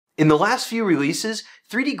In the last few releases,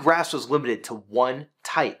 3D Grass was limited to one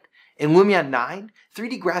type. In Lumion 9,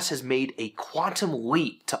 3D Grass has made a quantum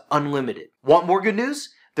leap to unlimited. Want more good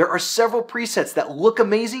news? There are several presets that look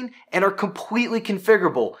amazing and are completely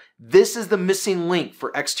configurable. This is the missing link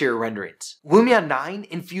for exterior renderings. Lumion 9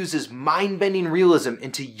 infuses mind-bending realism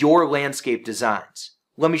into your landscape designs.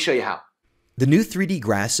 Let me show you how. The new 3D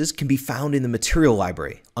grasses can be found in the Material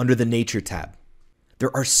Library under the Nature tab.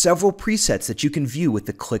 There are several presets that you can view with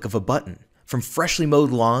the click of a button, from freshly mowed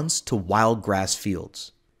lawns to wild grass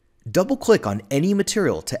fields. Double-click on any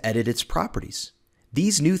material to edit its properties.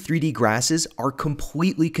 These new 3D grasses are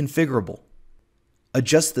completely configurable.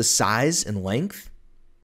 Adjust the size and length,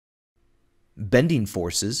 bending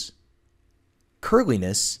forces,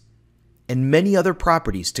 curliness, and many other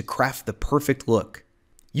properties to craft the perfect look.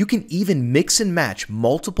 You can even mix and match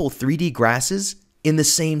multiple 3D grasses in the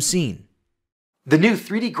same scene. The new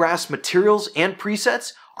 3D grass materials and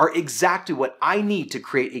presets are exactly what I need to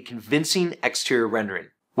create a convincing exterior rendering.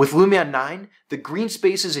 With Lumion 9, the green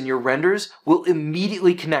spaces in your renders will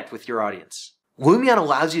immediately connect with your audience. Lumion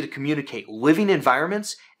allows you to communicate living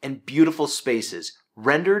environments and beautiful spaces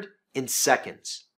rendered in seconds.